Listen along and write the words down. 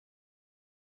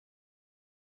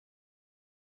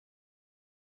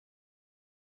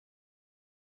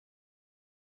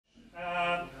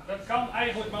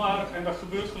eigenlijk maar, en dat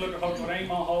gebeurt gelukkig ook door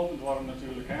eenmaal geopend worden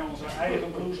natuurlijk, hè, onze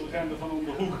eigen blueslegende van om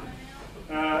de hoek.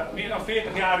 Meer dan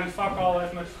 40 jaar in het vak al,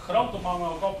 heeft met grote mannen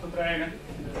ook opgetreden.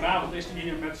 Vanavond is hij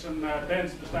hier met zijn band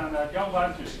bestaande uit Jan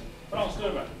Wartjes, Frans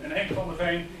Dubbe en Henk van der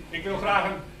Veen. Ik wil graag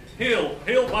een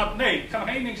heel hard, nee, ik ga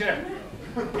nog één ding zeggen.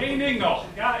 Eén ding nog.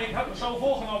 Ja, ik had me zo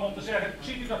voorgenomen om te zeggen,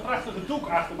 ziet u dat prachtige doek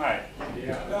achter mij?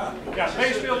 Ja,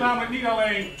 Steve speelt namelijk niet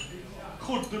alleen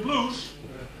goed de blues,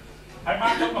 hij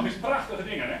maakt ook nog eens prachtige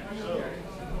dingen, hè?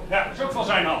 Ja, dat is ook van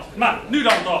zijn hand. Maar nu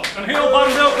dan toch, een heel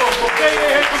warm welkom op TV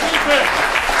Het Muziekfest.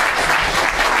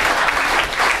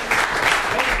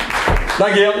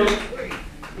 Dank je.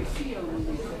 Ik zie jou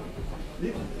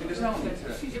niet. Ik ben snel niet.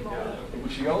 Ik zie je wel.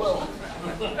 Ik zie jou wel.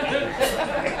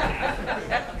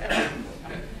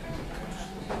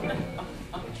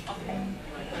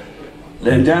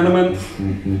 Ladies and gentlemen,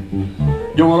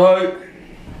 jongelui,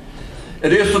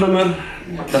 het eerste nummer,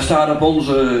 dat staat op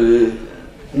onze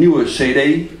nieuwe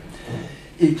CD.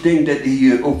 Ik denk dat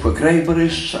die ook verkrijgbaar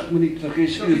is, als ik me niet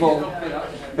vergis. In ieder geval,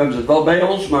 we hebben het wel bij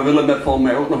ons, maar willen met volgens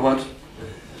mij ook nog wat.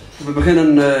 We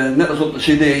beginnen net als op de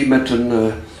CD met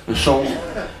een song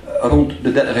rond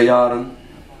de 30 jaren.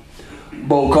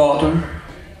 Bo Carter,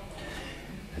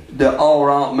 de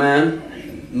Allround Man.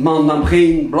 Man nam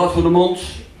geen blad voor de mond.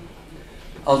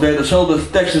 Als wij dezelfde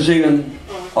teksten zingen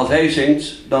als hij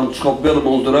zingt, dan schopt Willem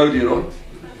ons eruit hier hoor.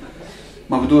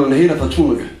 Maar we doen een hele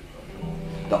fatsoenlijke.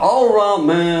 De Allround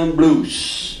Man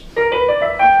Blues.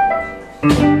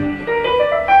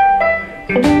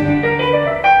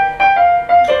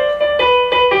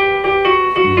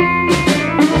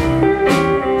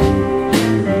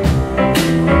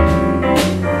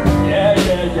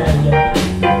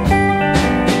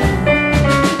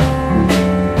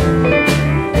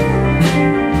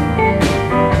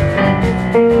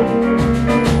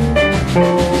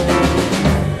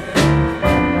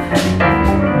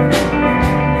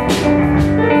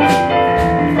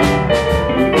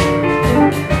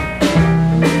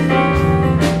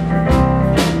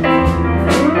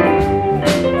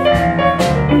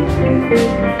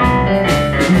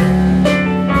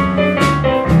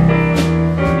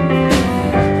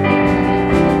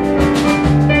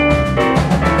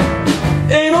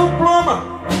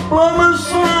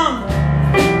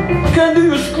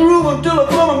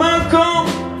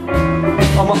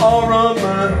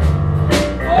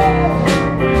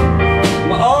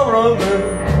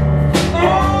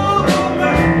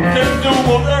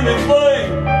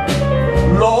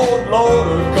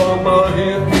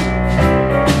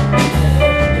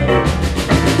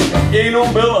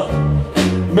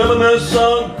 Millerman's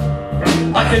son,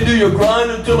 I can do your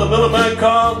grind until the millerman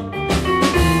comes.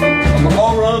 I'm an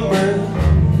all-round man,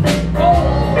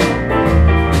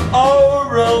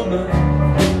 all-round man,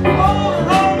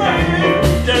 all-round man.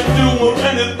 Can't do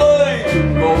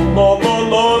anything, Lord, Lord,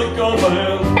 Lord, come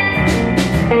ahead.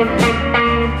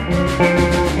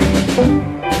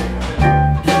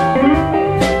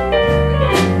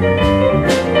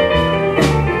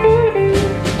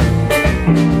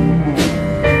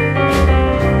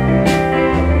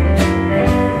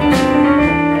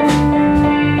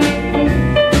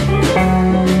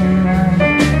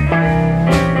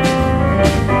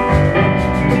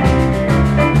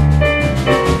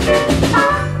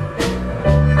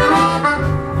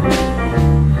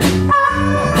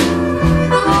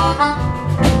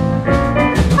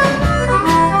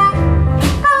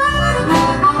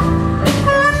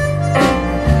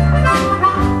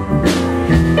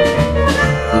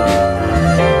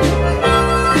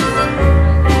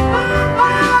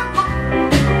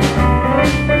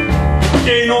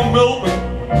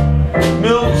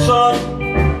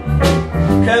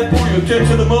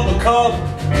 To the mother car,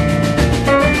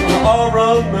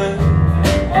 all-round man,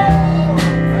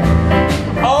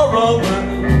 all-round man,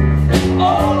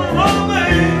 all-round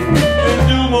man. Can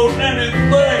do most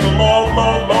anything, Lord,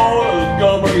 Lord, Lord,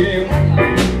 God bring him.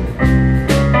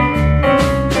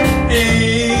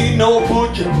 Ain't no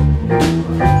butcher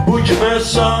man's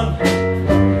son.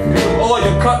 Do all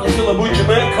your cutting till the butcher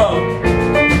man come.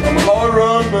 I'm an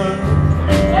all-round man,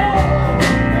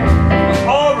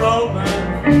 all-round man.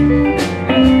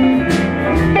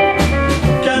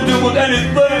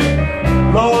 Anything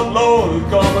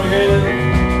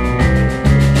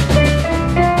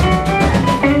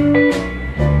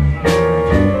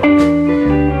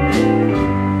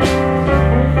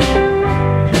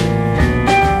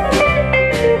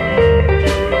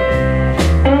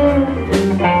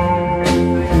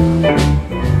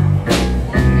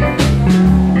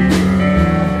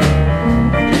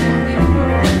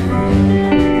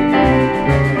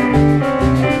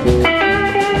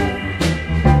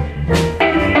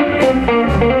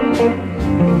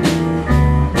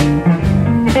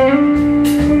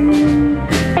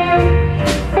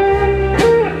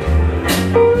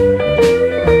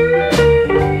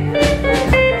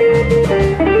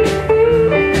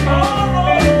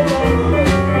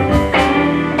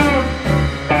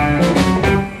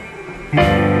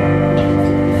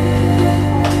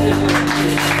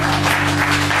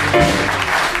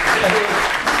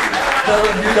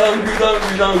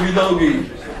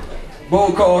Dankie.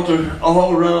 Bo Carter,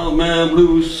 All Around Man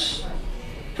Blues.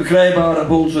 Verkrijgbaar op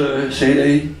onze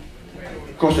CD.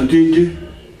 Kost een tientje.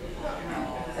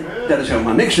 Dat is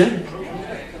helemaal niks, hè?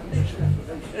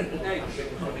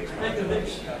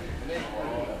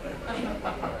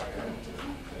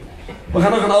 We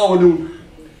gaan nog een oude doen.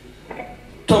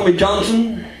 Tommy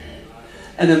Johnson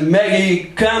en de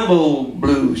Maggie Campbell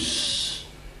Blues.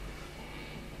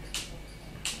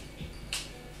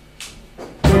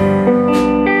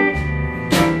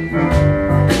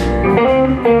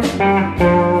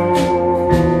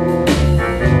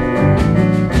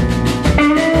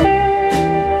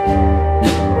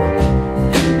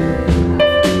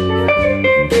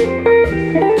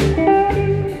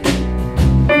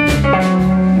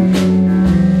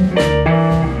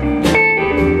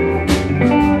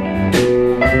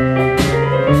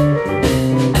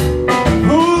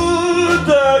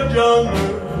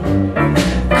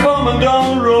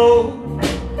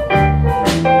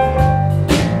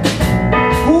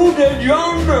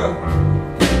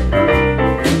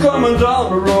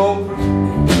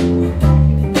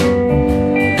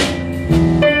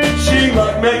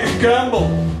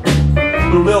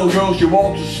 She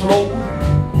walks slow.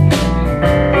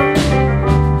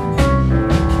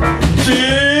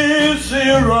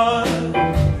 See right,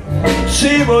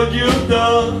 see what you've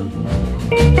done.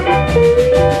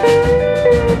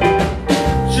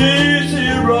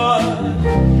 See right,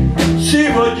 see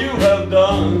what you have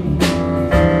done.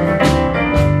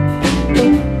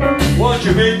 Once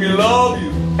you made me love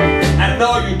you, and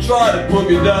now you try to put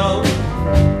me down.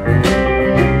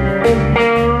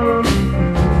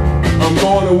 I'm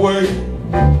going away,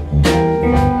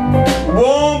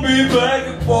 won't be back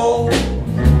and forth.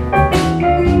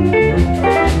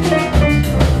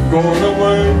 Going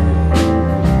away,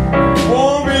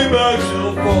 won't be back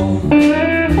till fall.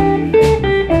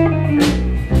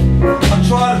 I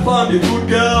try to find a good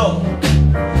girl,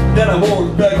 then I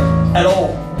won't be back at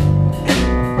all.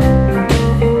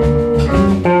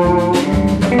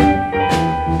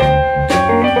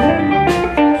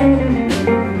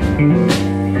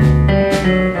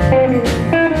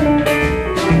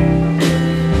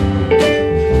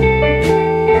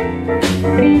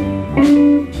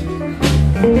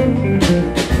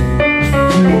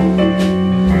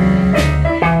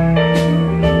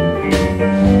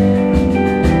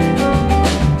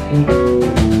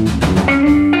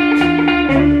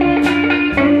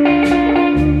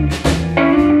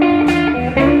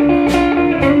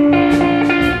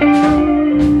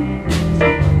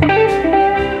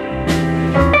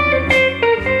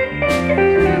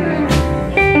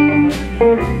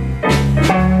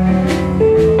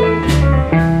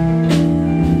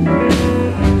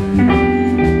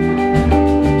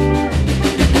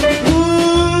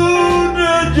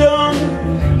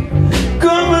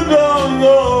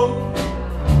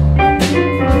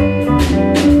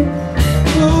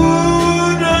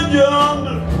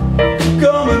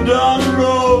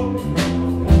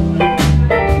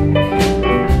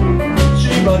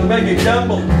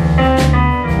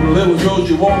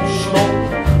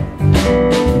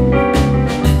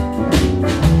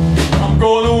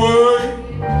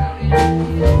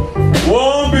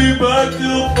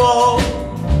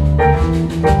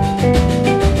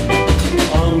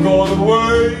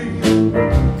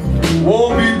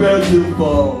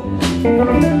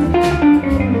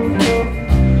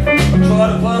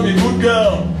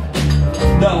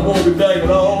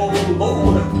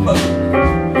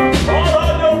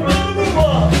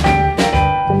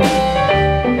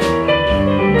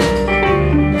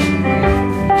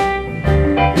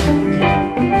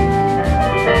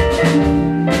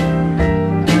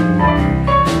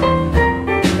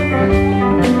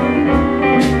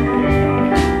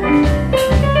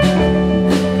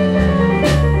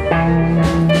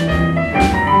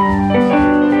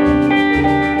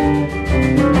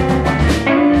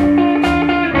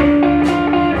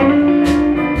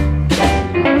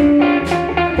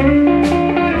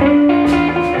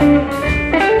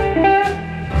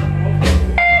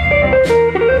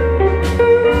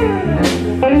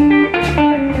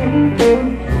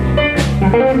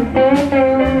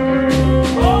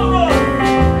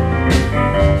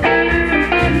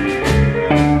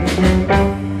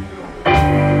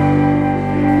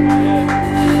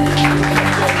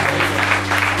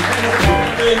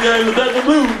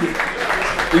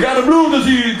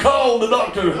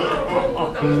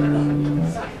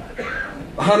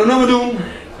 We gaan een nummer doen,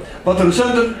 wat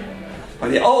recenter, van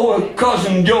die oude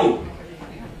Cousin Joe.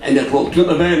 En dat wordt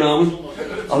 20 bijnamen,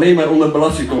 alleen maar onder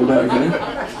belasting kon werken. Hè?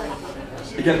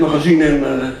 Ik heb hem nog gezien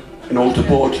in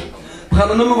Oosterpoort. We gaan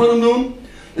een nummer van hem doen,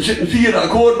 Er zit een vierde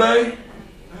akkoord bij.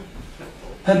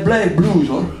 Het blijft blues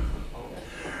hoor.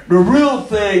 The real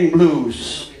thing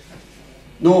blues.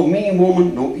 No mean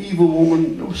woman, no evil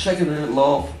woman, no second-hand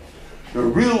love.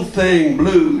 The real thing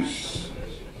blues.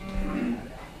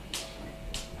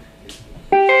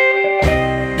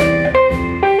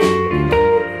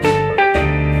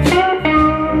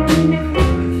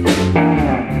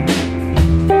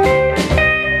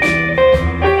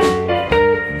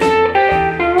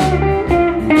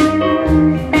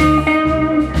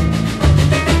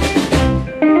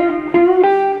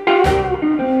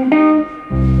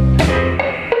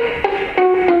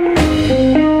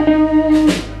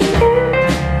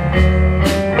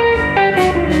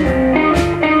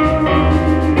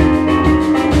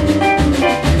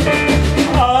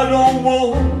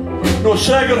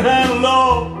 Second-hand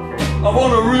love, I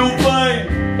want a real thing.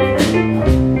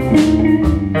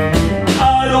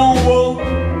 I don't want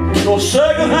no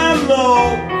second-hand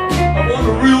love, I want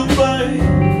a real thing.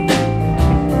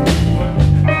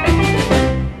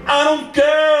 I don't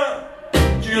care,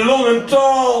 she's long and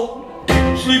tall,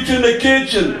 sleeps in the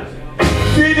kitchen,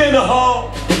 feet in the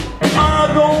hall.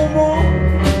 I don't want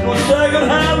no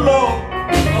second-hand love,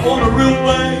 I want a real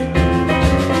thing.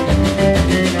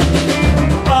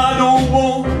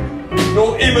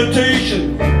 No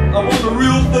imitation, I want the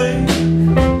real thing.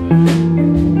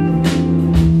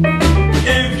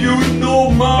 If you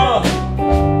know my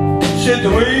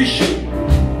situation,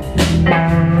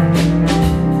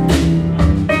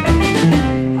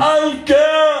 I don't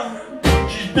care,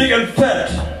 she's big and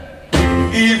fat,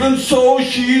 even so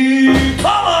she's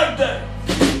tall like that.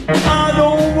 I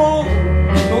don't want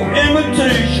no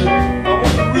imitation, I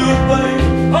want the real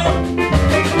thing. Huh?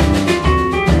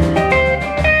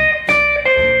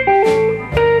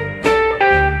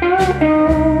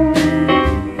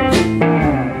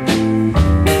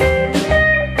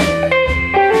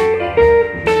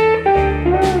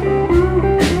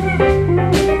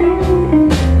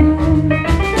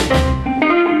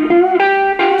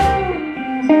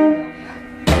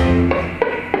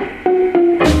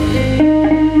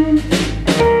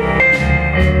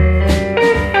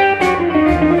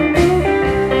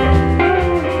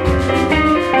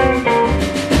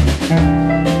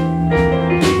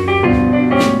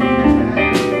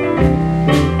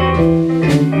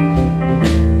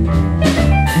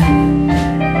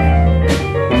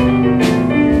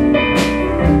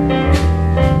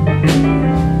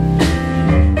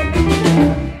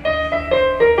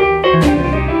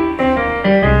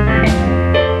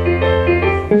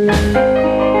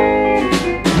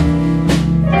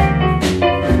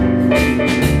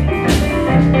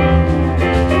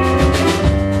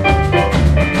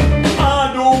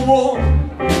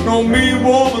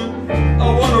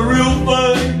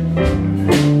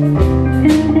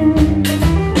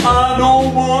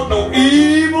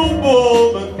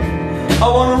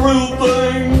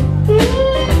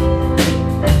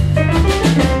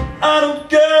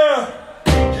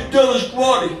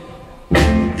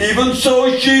 Even so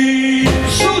she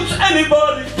suits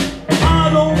anybody. I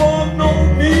don't want no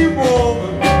mean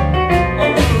woman, I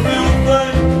want a real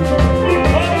thing.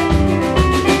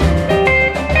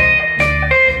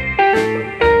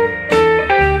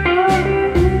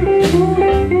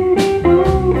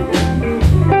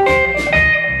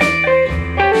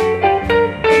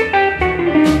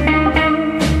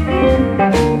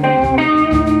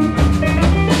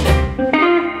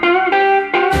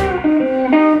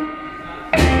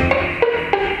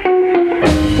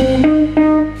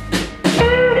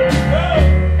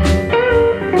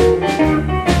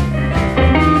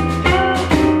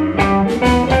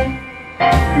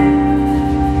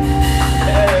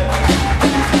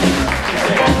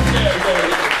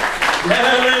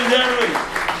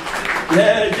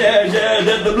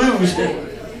 The blues.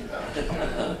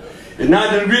 It's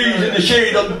 90 degrees in the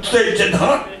shade on the stage. It's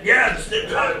hot. Yes,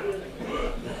 it's hot.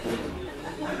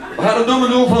 We gaan het nummer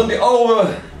doen van die oude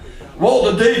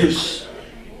Walter Davis.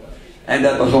 En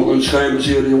dat was ook een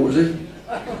schuimbezeerde jongens. Hè?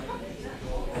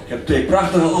 Ik heb 2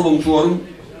 prachtige albums voor hem.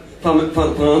 Van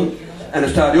hem. En dan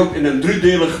staat hij op in een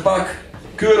 3-delig pak.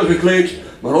 Keurig gekleed.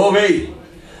 Maar oh wee.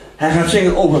 Hij gaat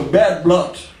zingen over bad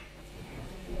blood.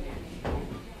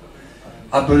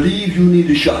 I believe you need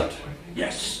a shot.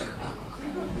 Yes.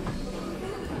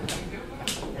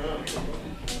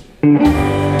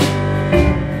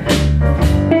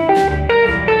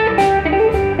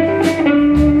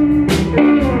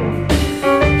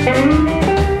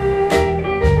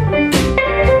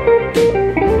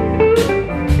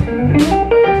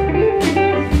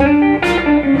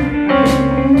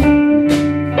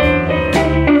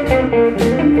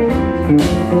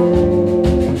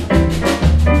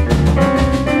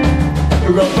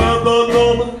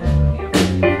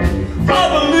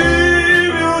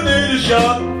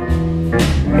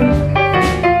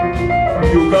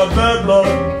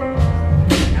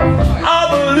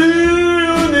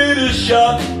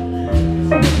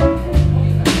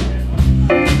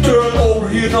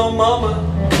 waiting on mama.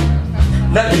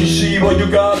 Let me see what you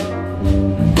got.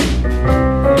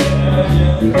 Yeah,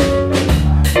 yeah.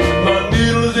 My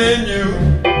needle is in you,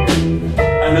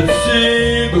 and it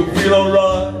seems to feel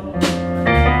alright.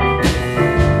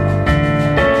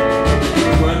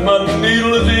 When my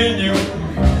needle is in you,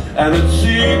 and it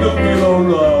seems to feel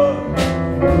alright.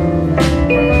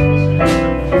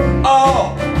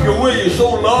 Oh, your way is so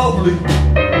lovely.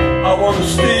 I want to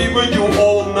stay with you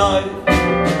all night.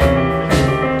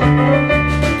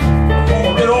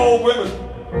 All in all women,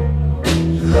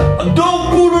 don't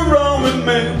fool around with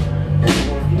me.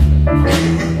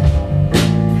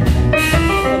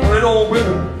 All in all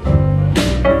women,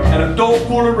 and don't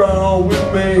fool around with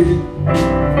me.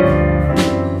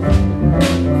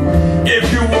 If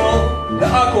you want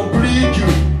that I complete you,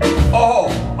 oh,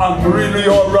 I'm really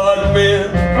alright,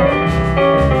 man.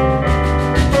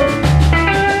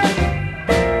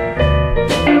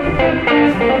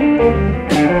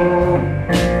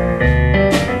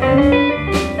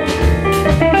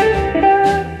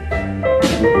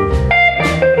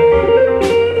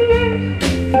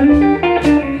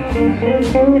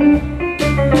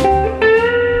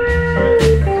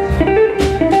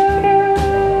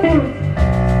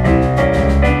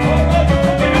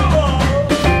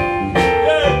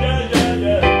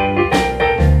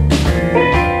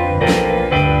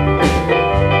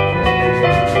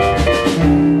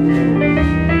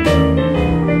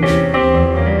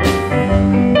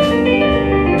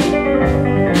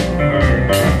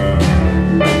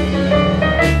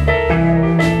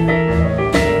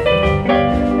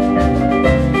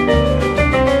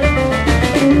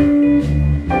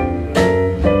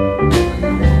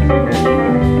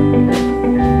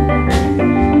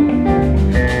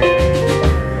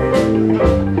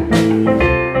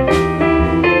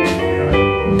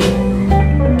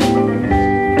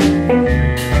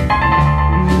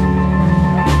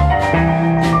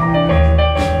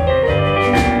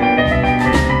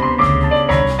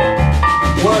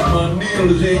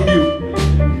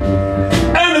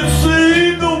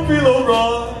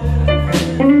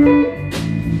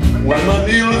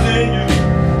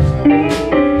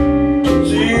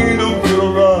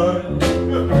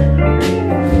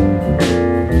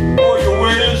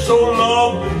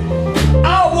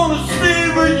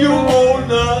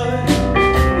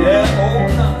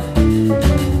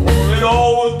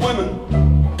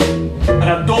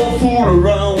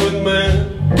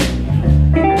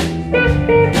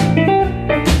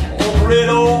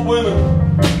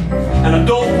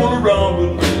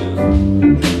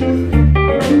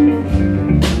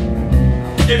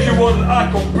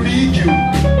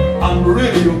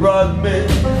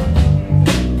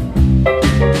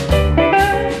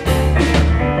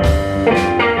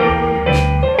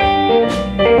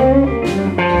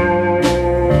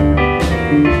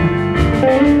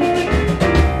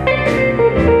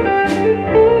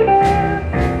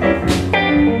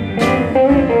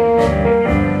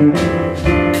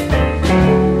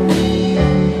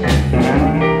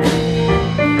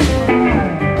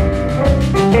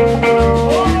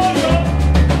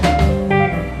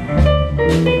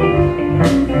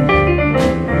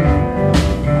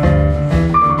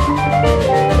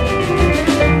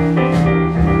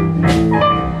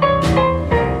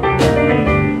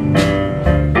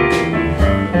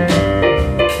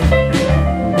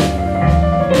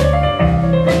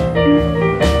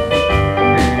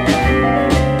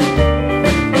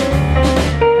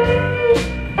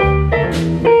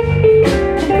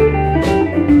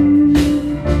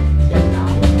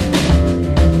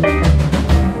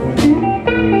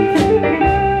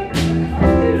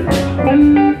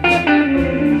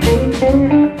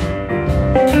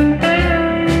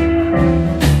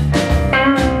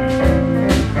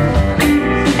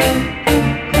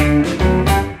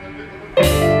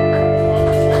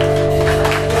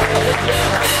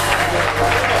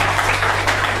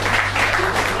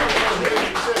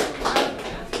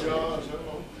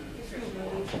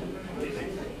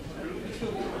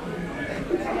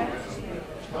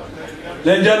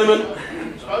 Ladies and gentlemen,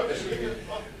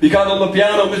 we got on the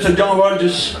piano Mr. John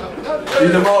Rogers.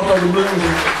 He's the master of the blues.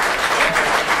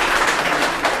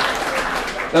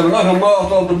 We hebben nog een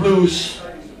master of the blues,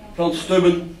 Frans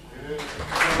Stubben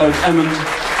uit Emmen.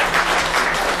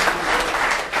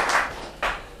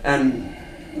 En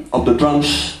op de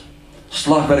drums,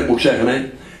 slagwerk moet ik zeggen, hè.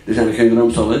 Er zijn er geen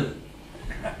drumstel, hè.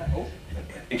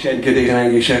 Ik zei een keer tegen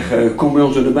hem, ik zeg, kom bij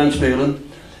ons in de band spelen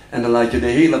en dan laat je de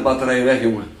hele batterij weg,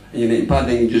 jongen. En je neemt een paar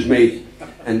dingetjes mee.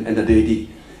 En dat deed hij.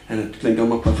 En het klinkt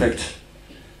allemaal perfect.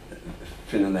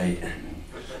 Vinden wij.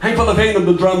 Henk van der Veen op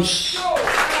de drums.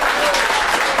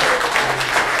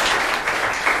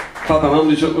 Papa en mam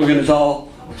die is ook nog in de zaal.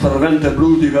 verwende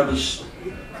bluesliefhebbers.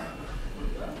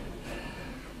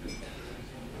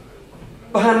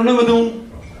 We gaan een nummer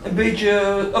doen, een beetje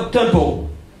up tempo.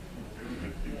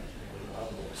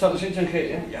 Staat er steeds een G,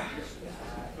 hè? Ja.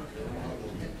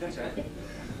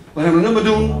 We gaan een nummer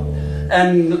doen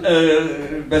en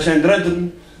wij zijn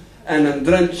Drenten en een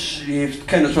Drent die heeft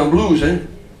kennis van blues, hè?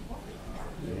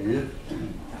 Ja.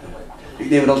 Ik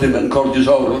neem het altijd met een kortje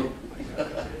zout, hoor.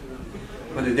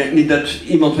 Maar ik denk niet dat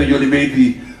iemand van jullie weet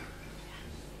wie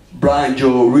Blind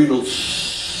Joe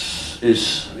Reynolds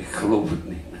is. Ik geloof het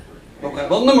niet. Maar we gaan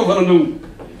wel een nummer van hem doen.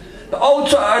 The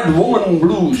Outside Woman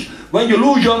Blues. When you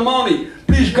lose your money,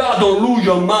 please God don't lose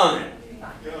your mind.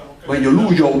 When you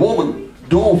lose your woman,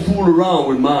 don't fool around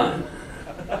with mine.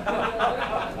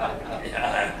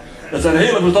 Ja, dat zijn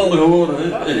hele verstandige woorden, hè?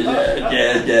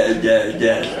 Yes,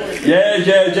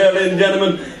 ladies and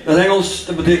gentlemen. Dat is Engels,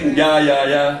 dat betekent ja.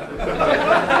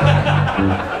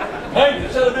 Hey,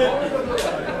 zet het in.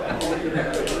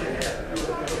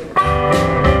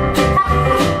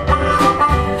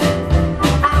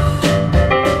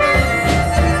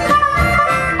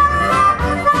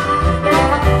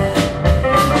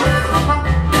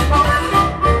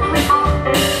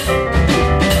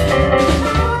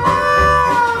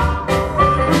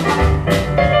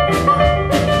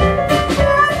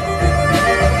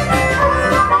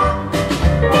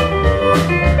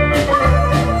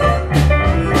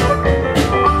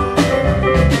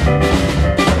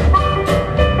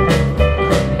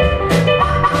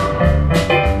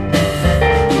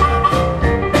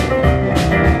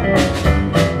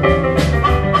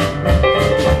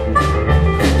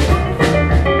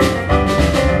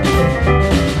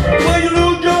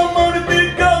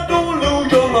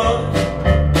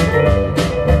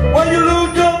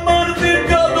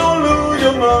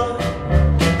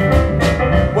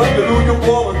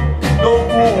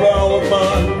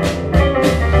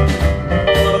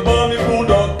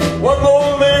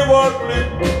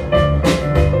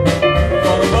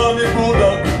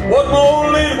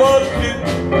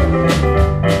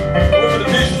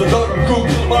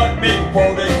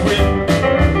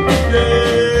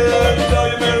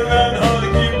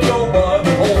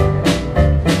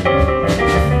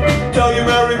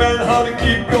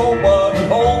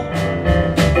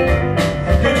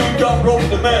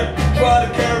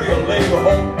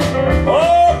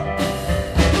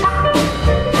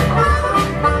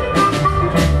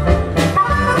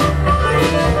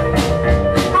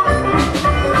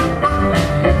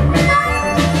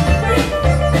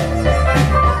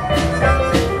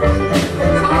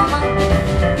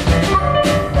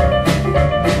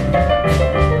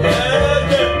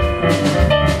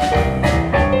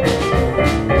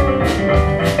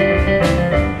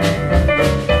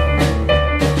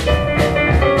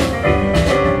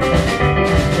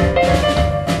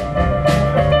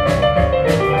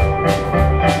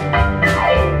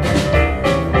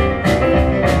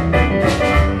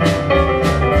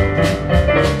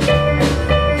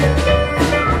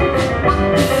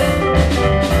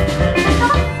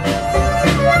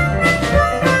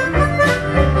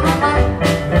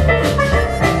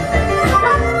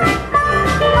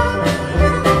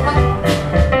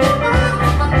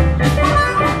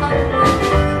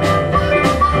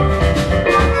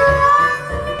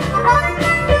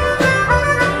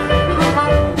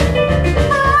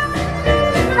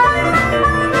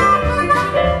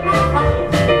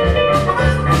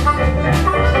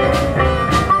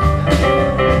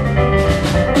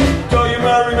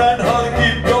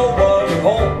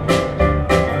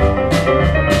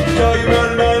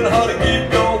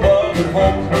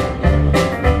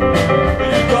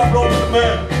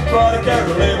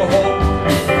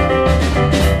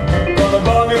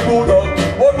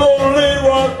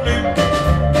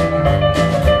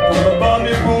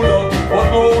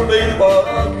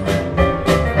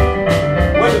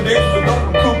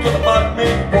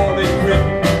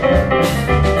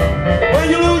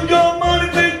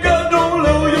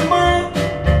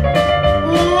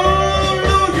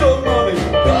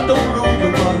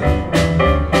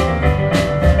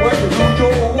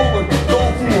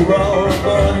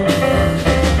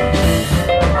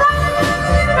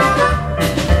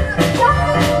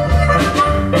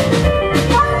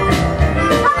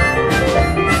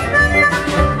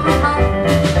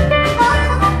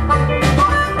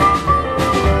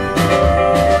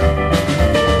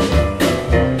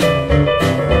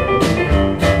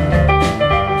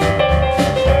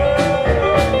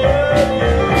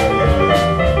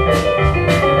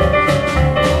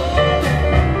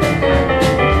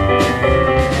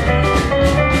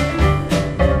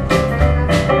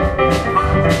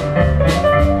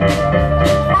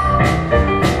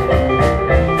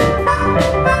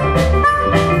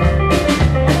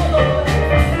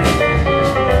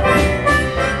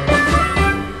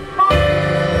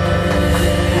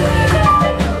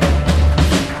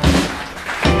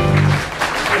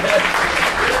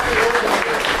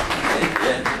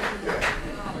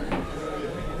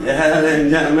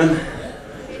 and gentlemen.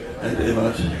 Het is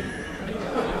wat.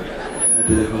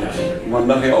 Het is wat. Wat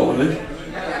dacht je over dit?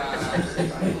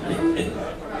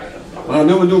 We gaan een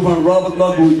nummer doen van Robert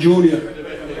Lockwood Jr.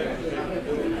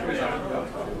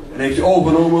 En heeft hij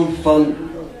overgenomen van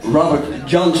Robert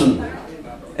Johnson.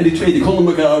 En die twee die konden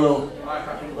elkaar wel.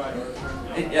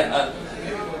 Ja,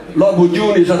 Lockwood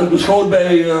Jr. zat op de schoot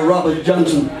bij Robert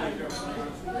Johnson.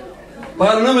 We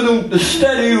gaan een nummer doen, The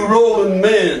Steady Rolling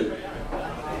Man.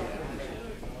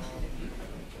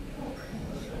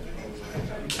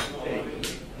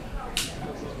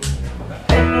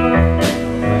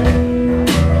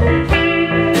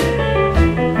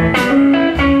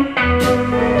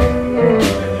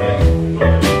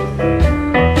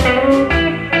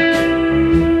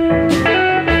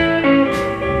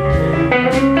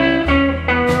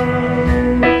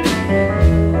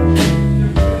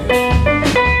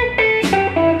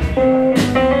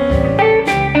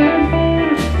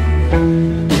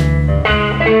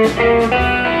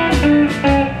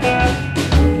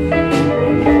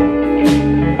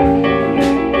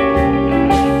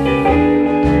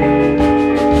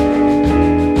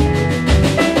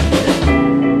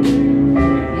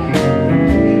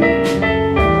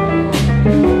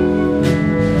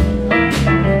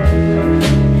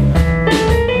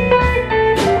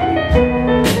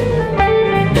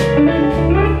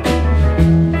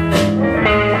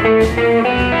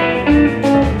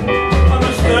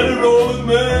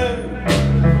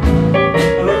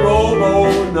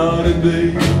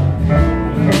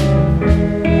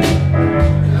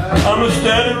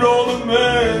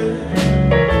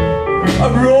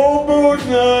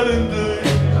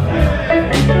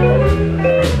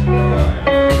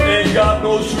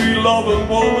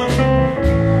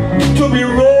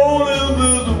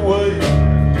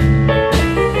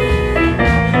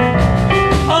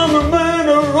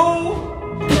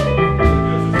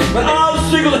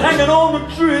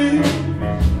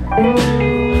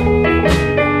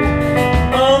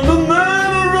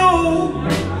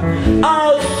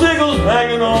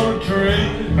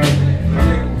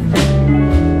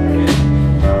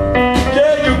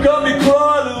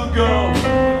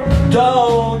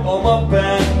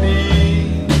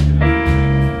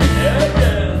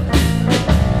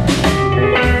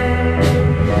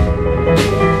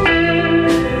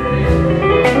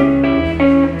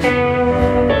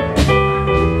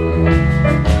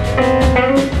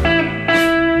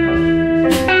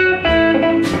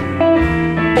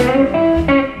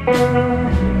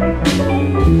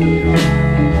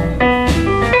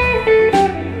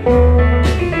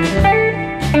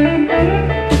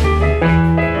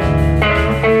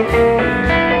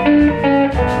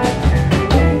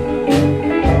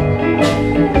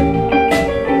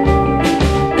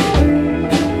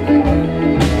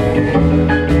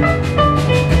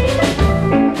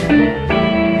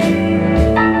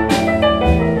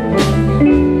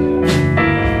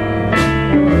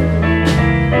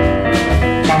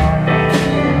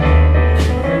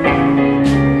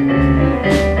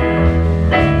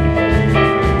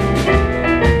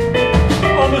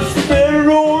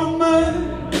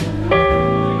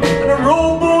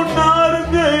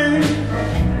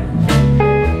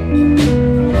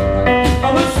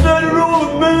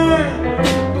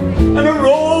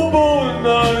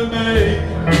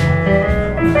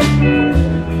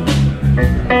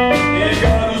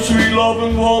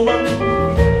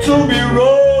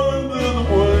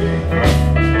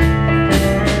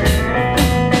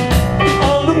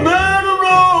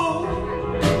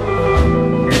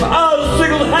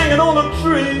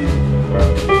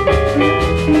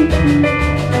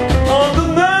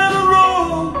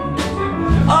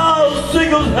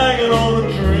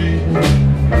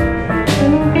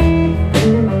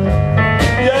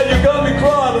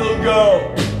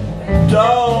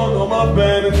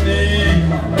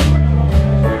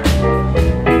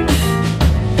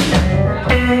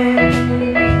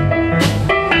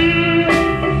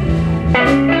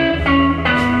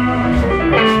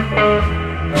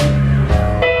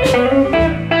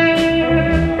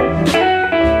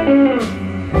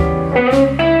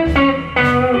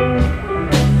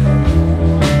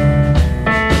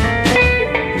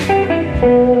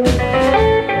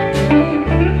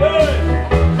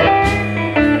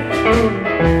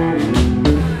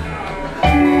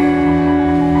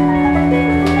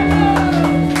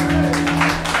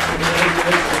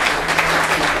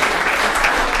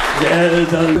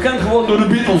 Bekend geworden door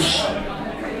de Beatles.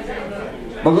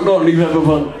 Wat ik nog niet hebben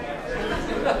van.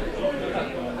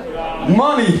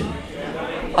 Money.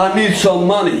 I need some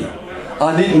money.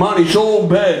 I need money so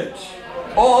bad.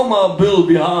 All my bill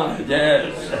behind. Yes.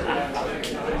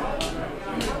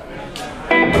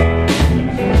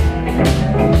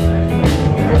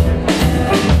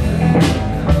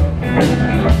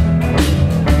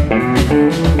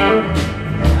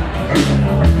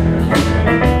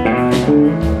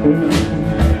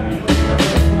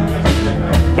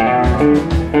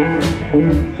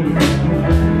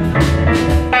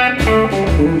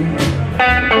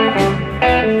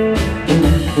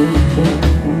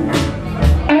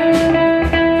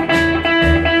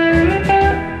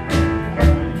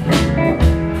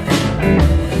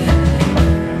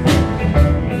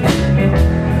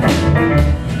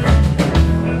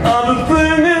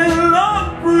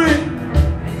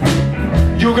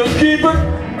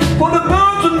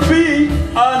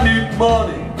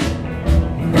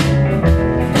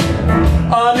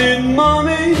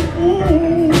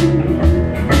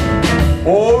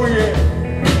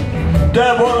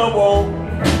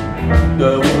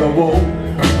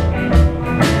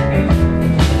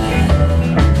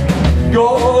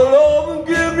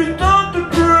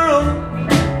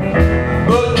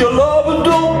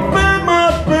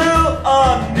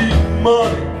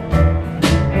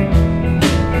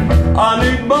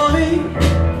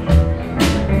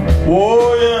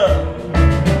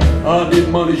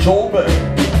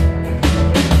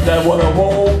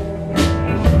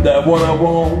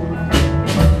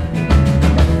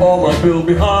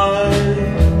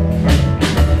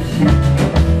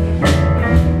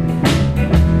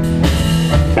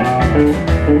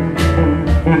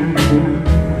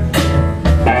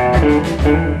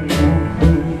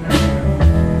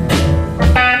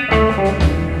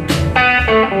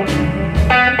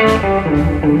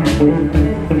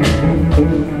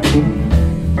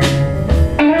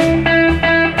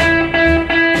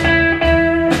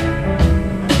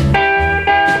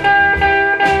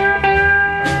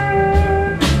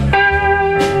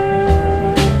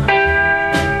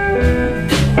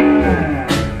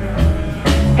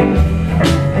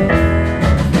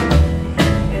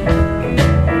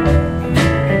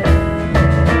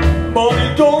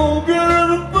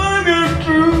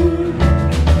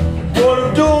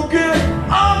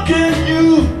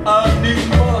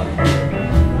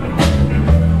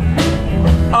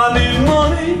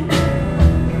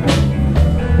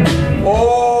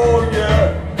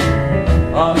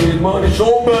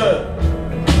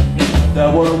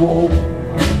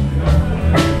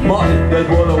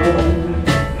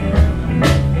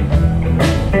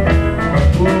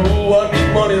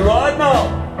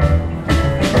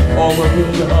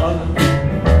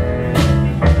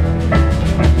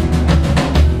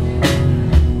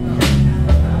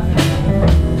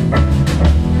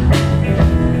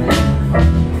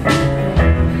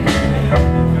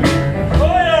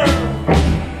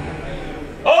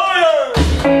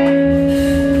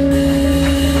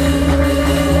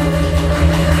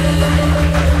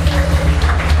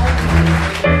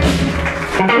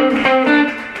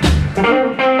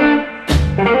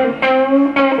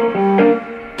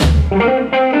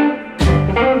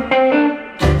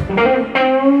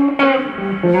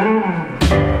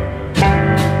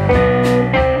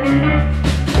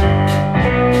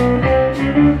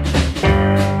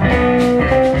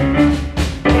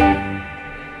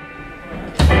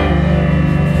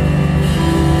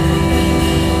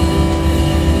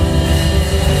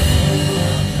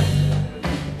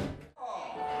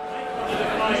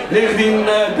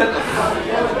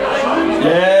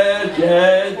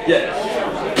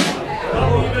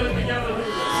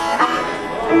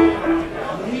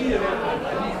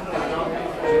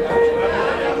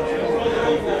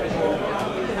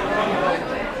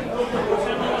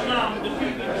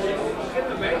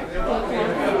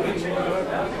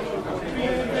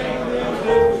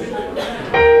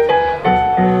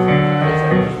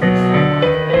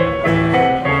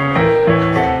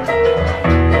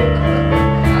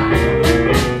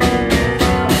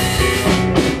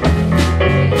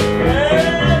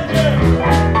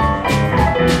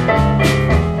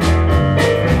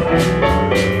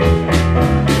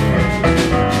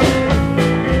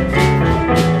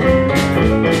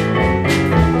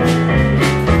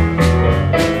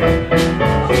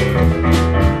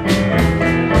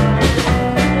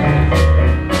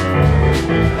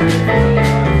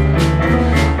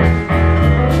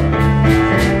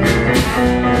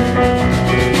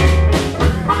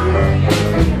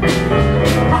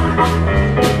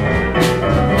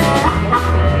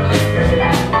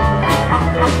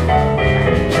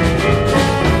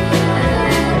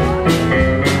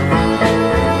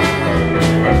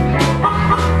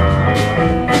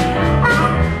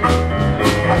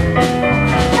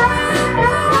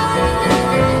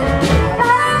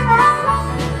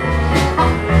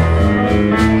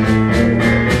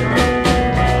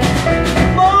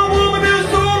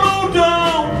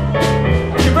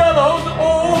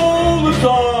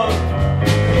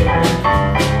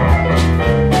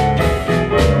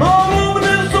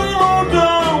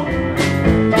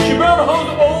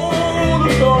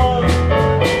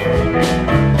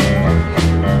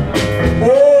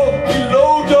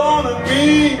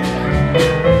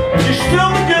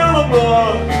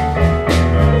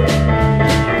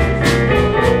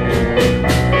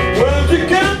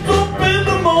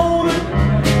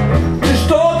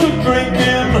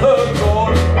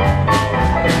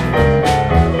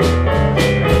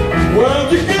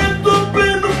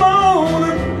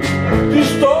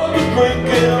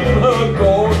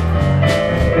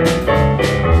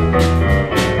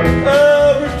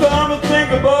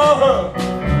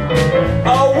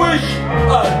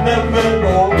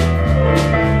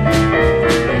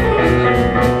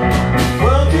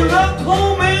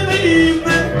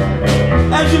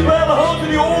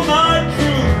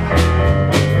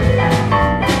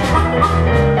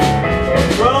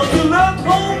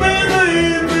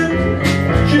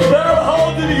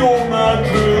 not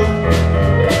true.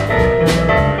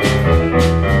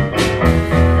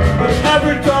 But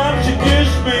every time she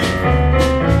kisses me,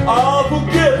 I'll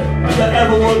forget that I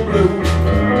ever was blue.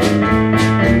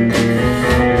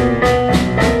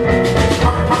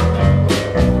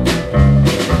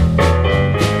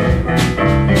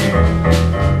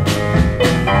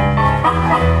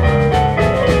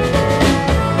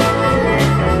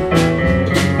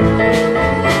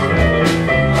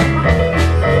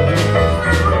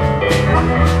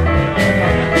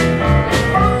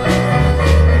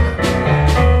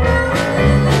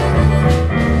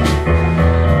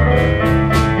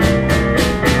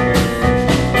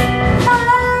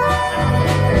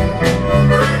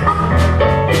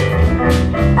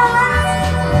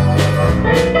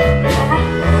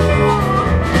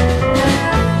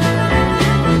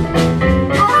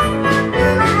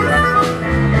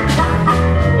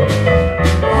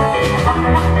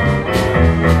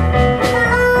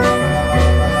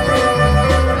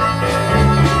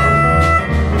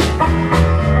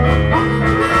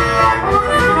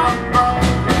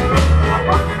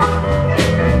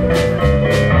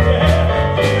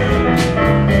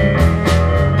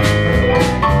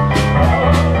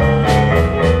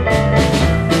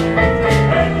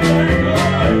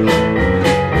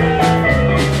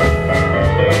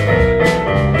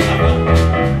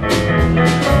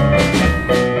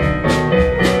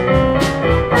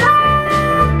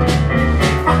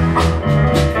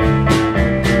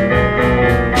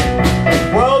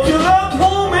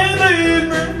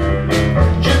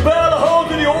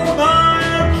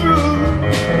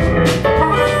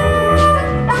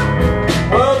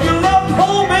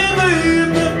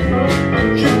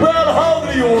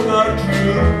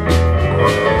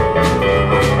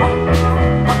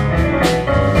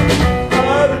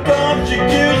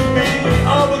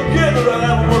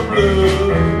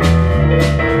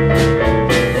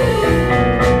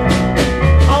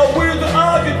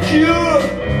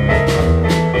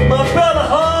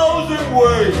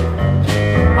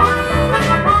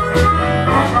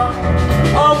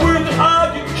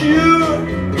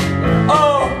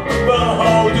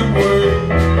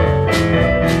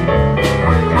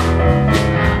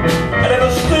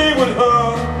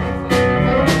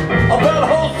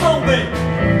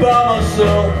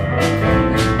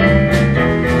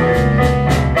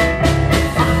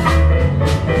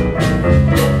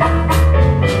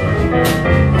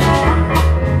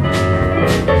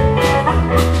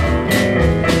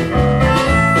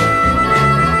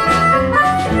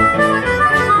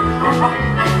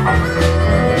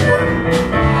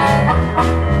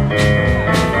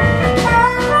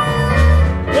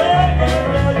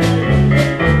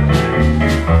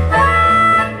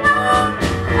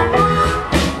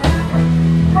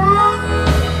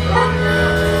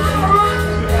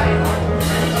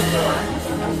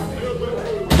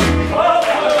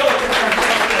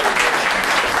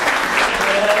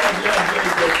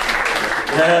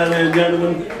 Ladies and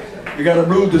gentlemen, you got a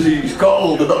blue disease,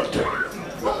 call the doctor.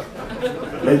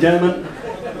 Ladies and gentlemen,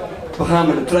 we gaan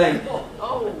met de trein.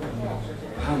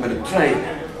 We gaan met de trein.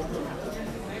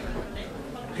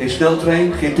 Geen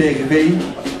sneltrein, geen TGV,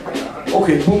 ook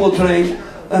geen boemeltrein,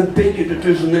 een beetje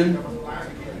ertussenin.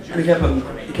 En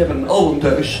ik heb een album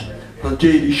thuis van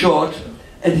J.D. Short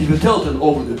en die vertelt dan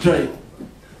over de trein.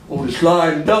 Over de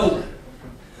sliding down.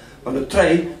 Want de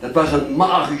trein, dat was een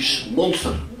magisch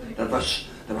monster. Dat was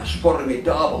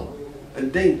formidabel.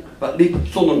 Een ding wat liep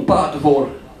zonder een paard ervoor.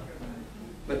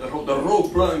 Met de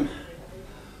rookpluim.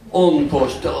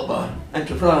 Onvoorstelbaar. En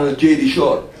te vragen aan J.D.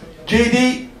 Short. J.D.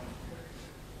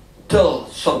 Tell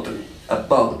something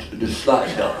about the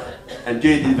slide down. En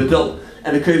J.D. vertelt.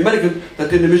 En dan kun je merken dat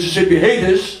het in de Mississippi heet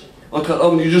is. Want het gaat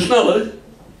allemaal niet zo snel, hè.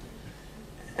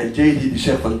 En J.D. die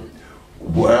zegt van.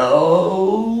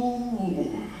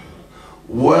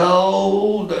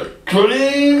 Well, the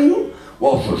train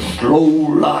was as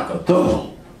slow like a turtle.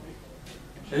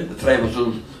 De trein was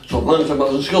zo langzaam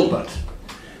als een schildpad.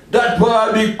 That's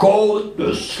why we call it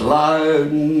the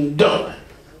sliding down.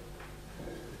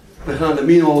 We gaan de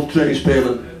Mino train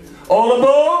spelen. All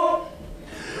aboard!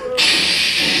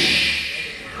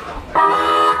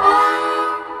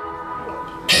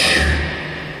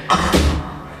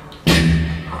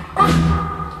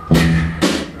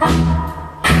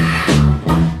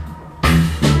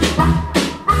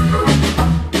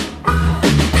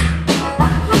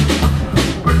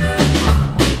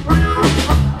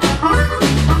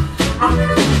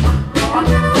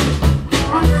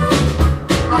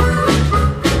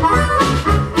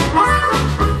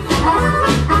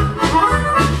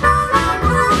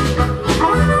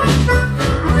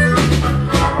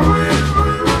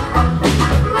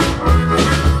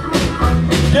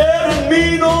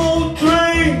 mean old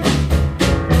train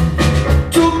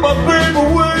took my baby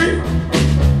away.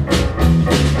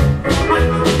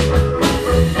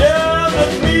 Yeah,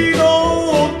 that mean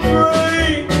old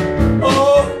train,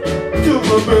 oh, took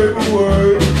my baby away.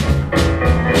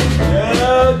 Yeah,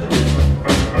 that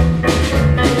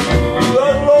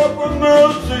Lord for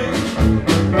mercy,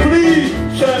 please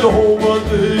send home my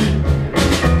day.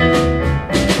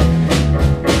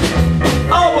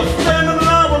 I was standing and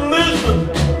I was listening.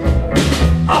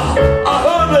 I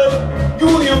heard that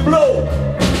union blow.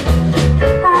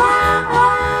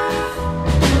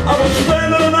 I was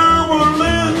standing and I was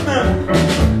listening.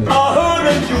 I heard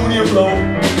that union blow.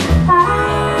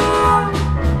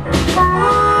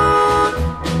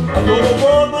 I don't know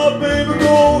where my baby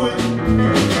going.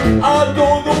 I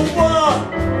don't know why.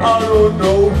 I don't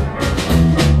know.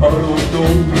 I don't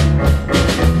know.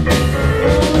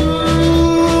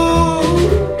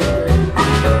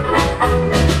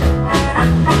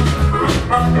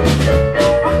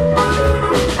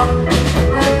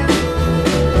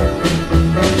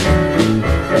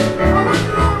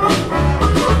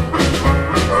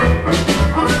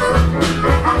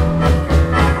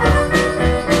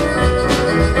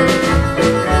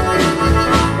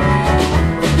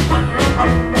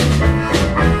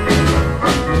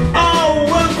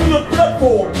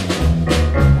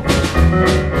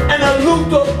 And I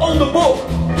looked up on the board.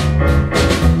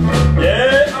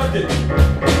 Yeah, I did.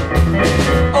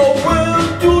 I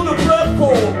went to the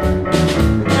platform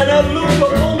and I looked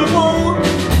up on the board.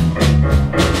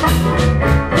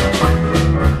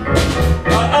 I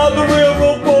had the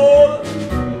railroad board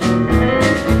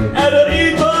and an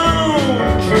eastbound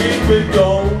train was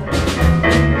gone.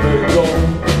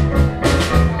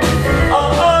 I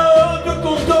heard the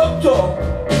conductor,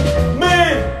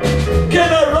 man, can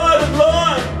I ride a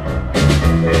blind?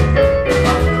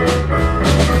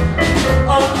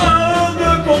 I heard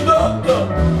the conductor,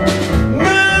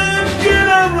 man, can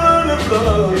I ride a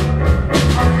blind?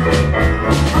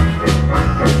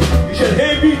 He said,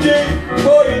 hey BJ,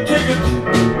 buy your ticket,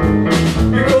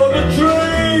 because the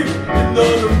train is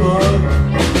not a mine,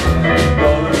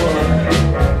 not a mine.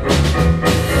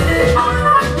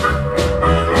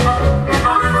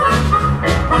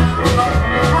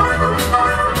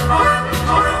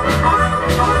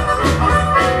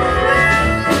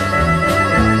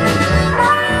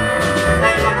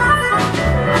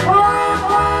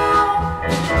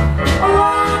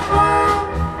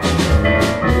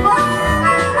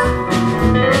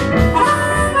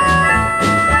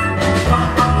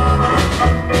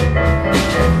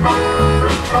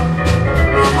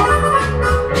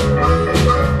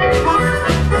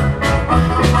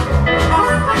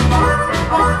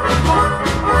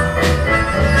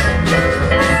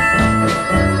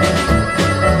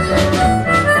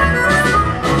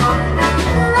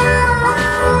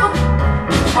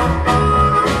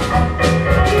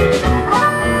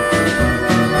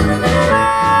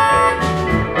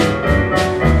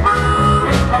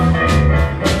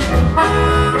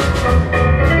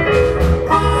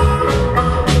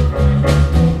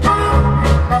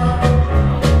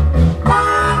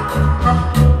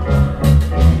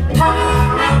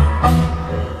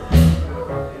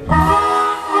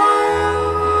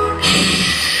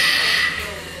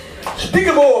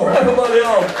 Spijkerboor, everybody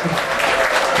out.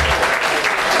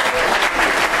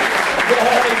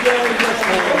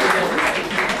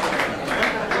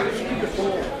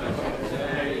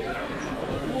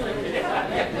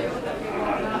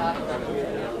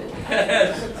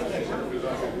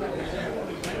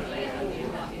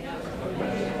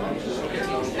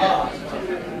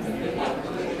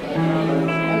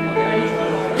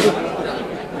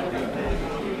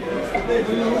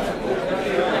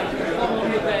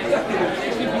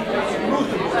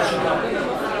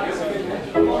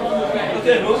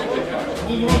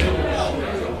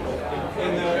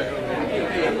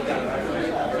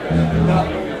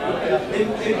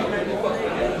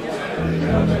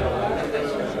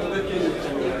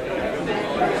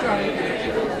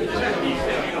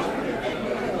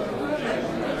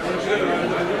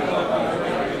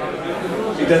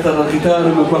 Ik dacht dat het gitaar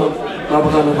in me kwam, maar we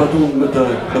gaan nog wat doen met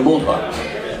de mondharp.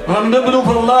 We gaan een nummer doen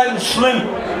van LarwiN Slim.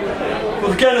 Voor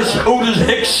de kennis, Otis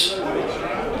Hicks.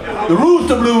 De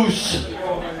Rooster Blues.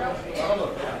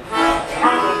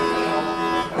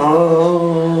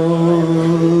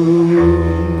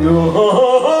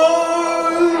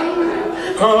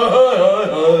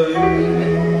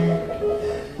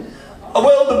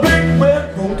 Well, the big man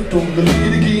rooster told the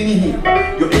little guinea,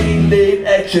 you ain't late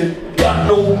action, got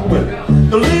no whip.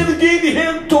 The little guinea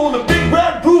hen told the big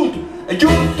red brute, and you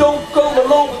don't come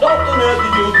along with often as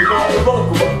you, we gotta rock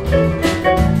away.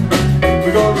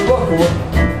 We gotta rock away.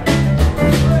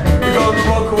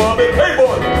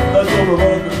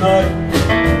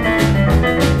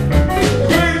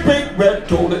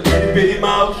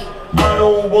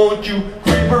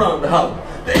 house.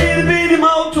 The itty bitty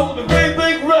mouse told the great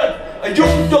big red, and you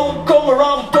don't come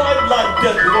around tight like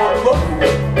that. We're gonna rock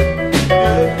away.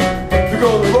 Yeah, we're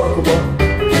gonna rock away.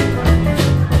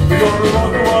 We're gonna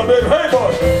rock away, baby. Hey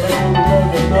boy, we're gonna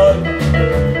rock tonight.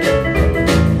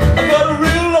 I got a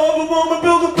real love woman,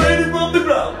 built a baby from the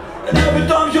ground, and every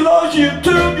time she lost you,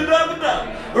 turn you never down.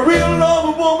 A real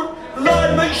love woman, the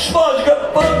light makes you smile. You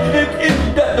got buzzed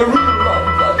in that. The real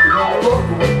love, like we're gonna rock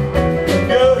away.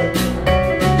 Yeah,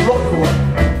 rock away.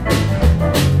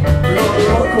 We're gonna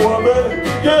rock away, baby.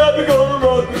 Yeah, we're gonna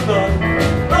rock tonight.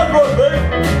 That's right, baby.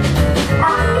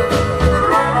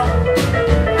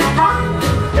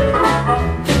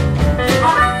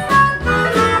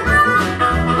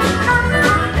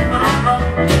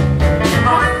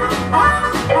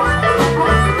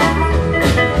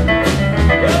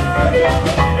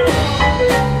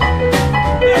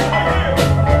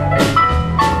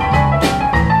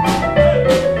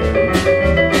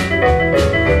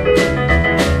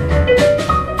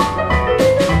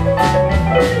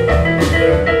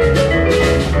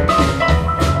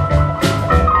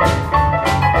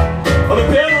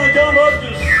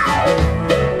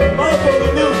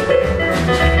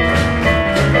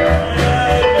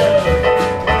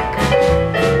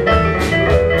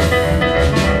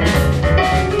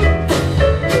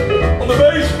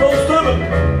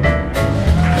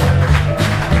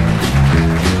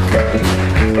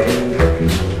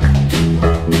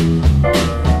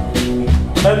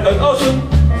 En uit Assen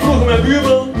vroegen mijn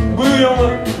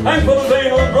buurjongen Henk van de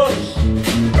Veenbrand.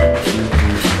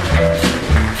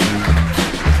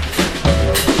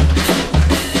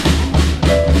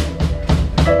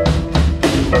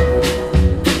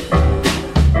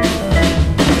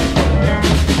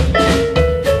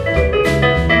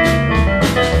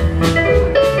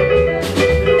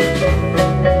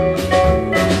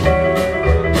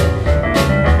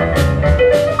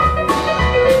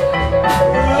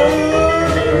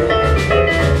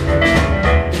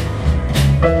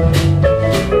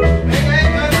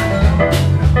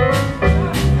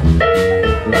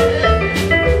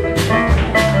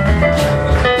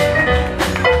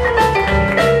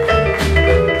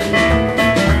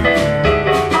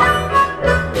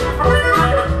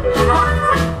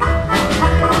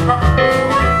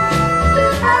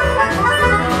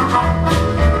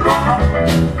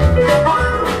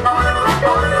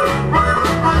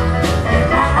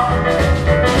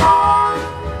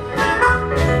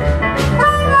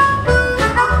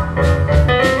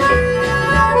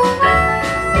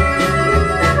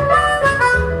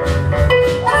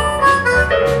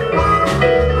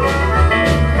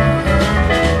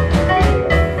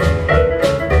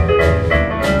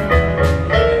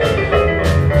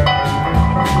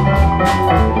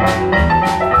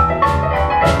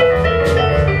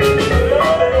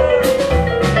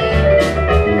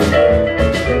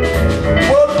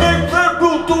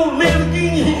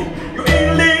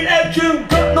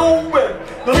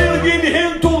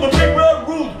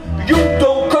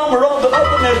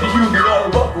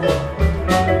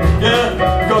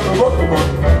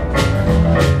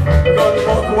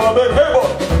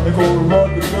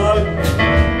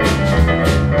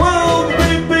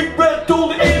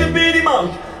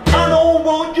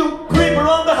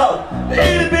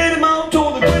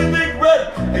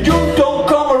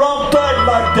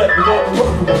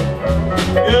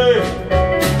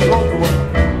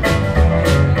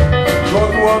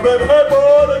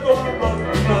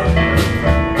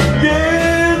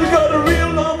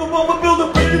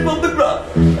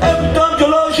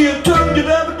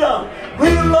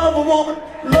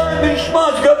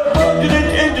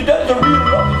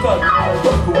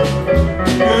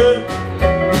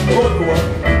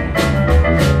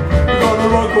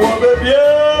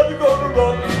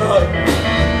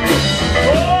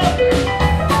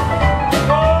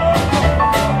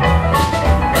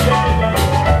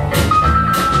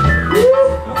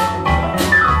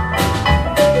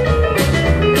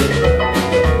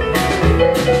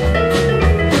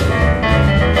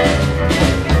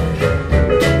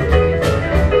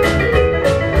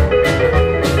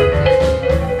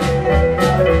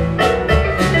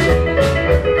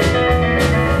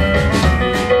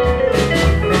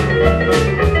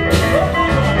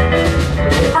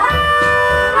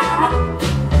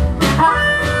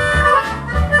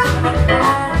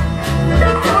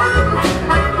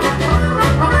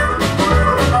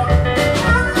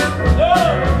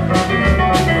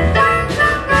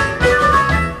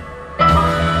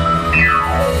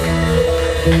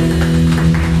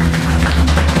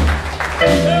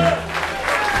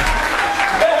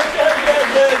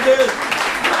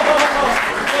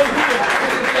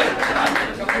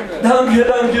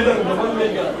 Dank je.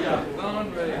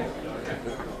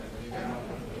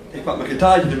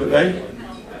 gitaartje erbij.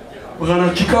 We gaan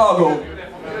naar Chicago.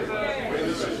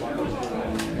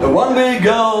 The One Way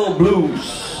Girl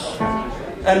Blues.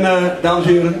 En dames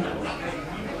en heren,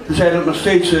 er zijn ook nog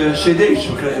steeds cd's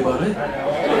verkrijgbaar, hè?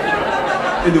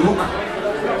 In de hoek.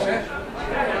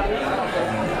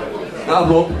 Na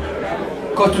afloop,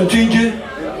 kost een tientje.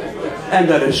 En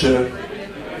dat is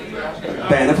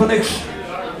bijna voor niks.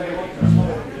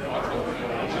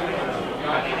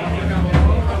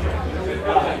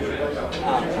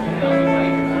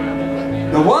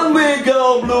 The One Way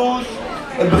Girl Blues.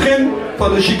 Het begin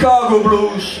van de Chicago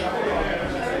Blues.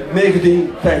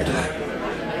 1950.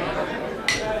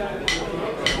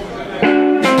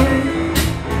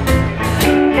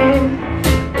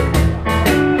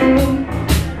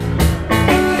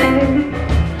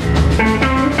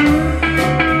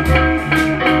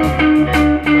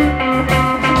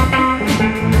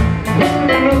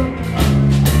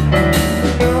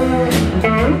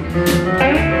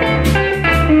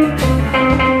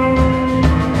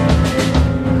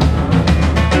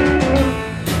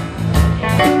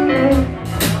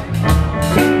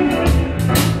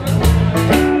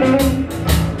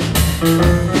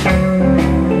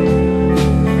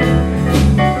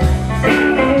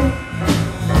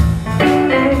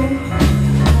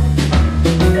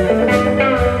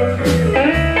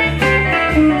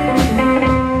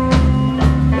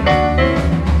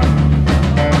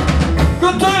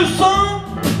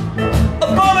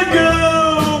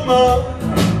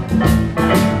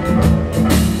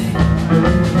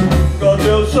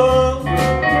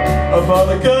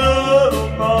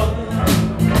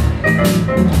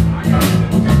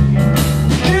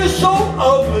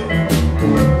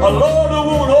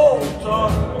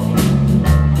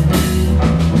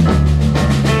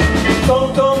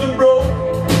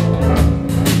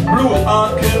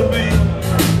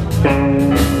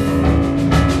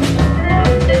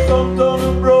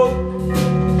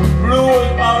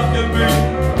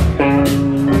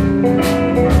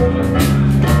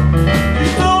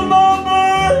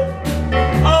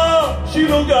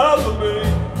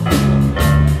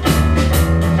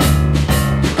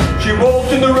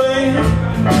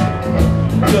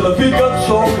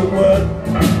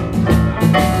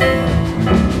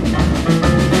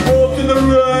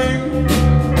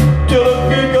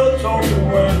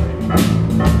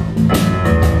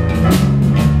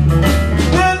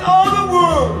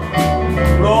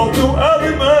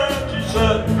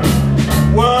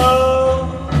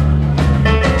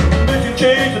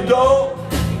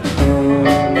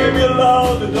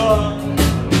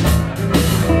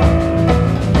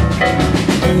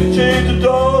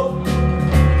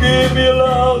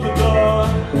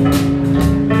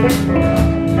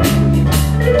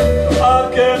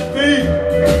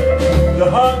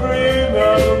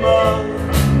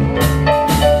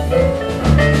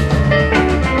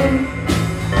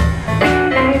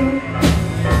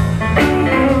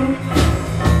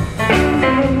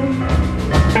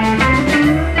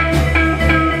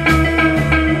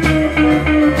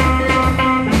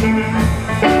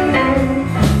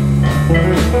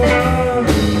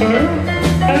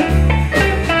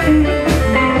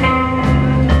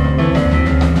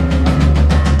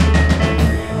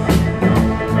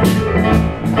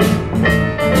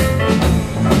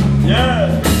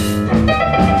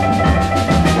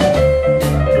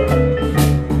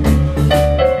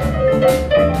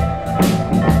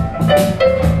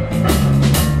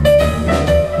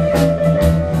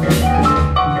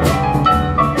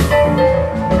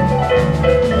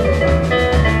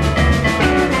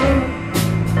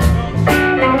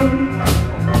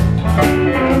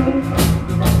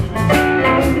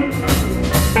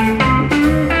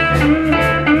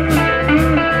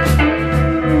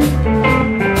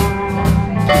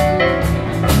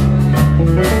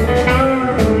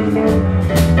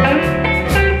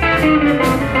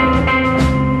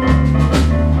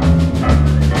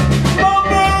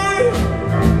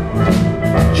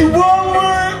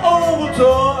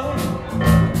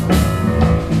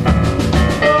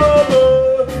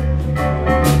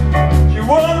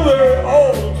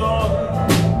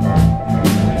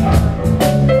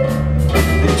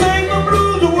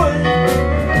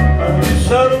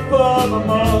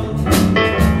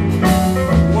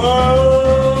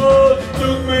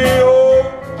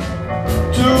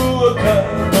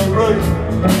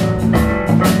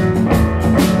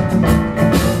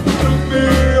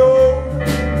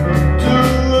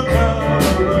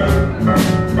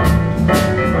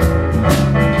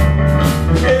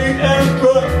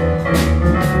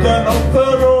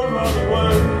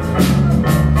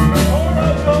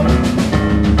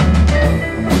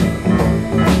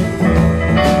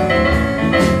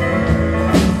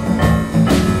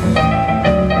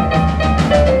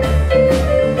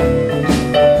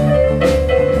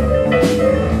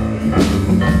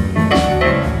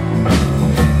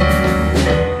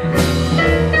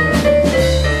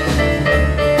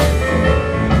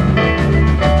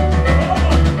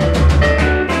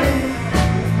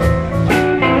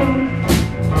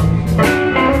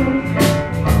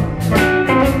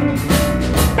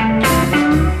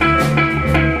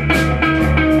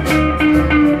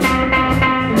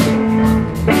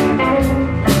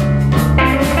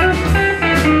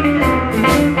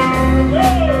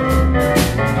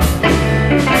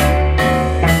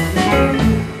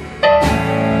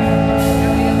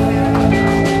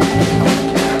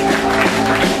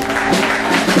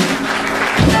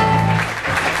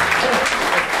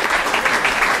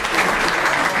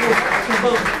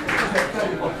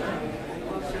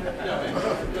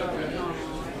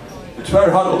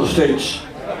 very hot on the States.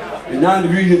 It's 9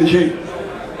 degrees in the shade.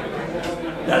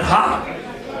 That's hot.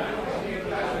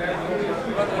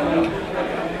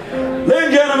 Ladies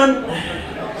and gentlemen,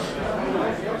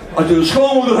 als je een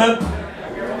schoonmoeder hebt,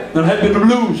 dan heb je de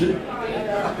blues. Hè?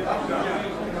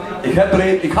 Ik heb er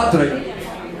een, ik had er een.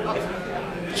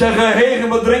 Zeg, Hegen,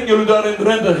 wat drinken jullie daar in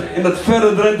Drenthe, in dat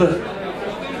verre Drenthe?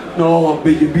 Nou, een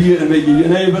beetje bier en een beetje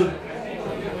jenever.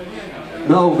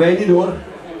 Nou, wij niet hoor.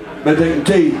 Wij drinken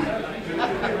thee.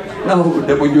 Nou,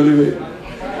 dat moeten jullie weten.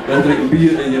 Wij drinken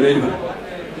bier en jenever.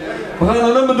 We gaan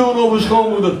een nummer doen over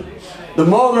schoonmoeder. The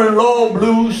Mother-in-Law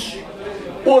Blues.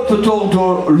 Ooit vertolkt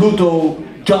door Luto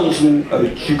Johnson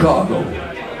uit Chicago.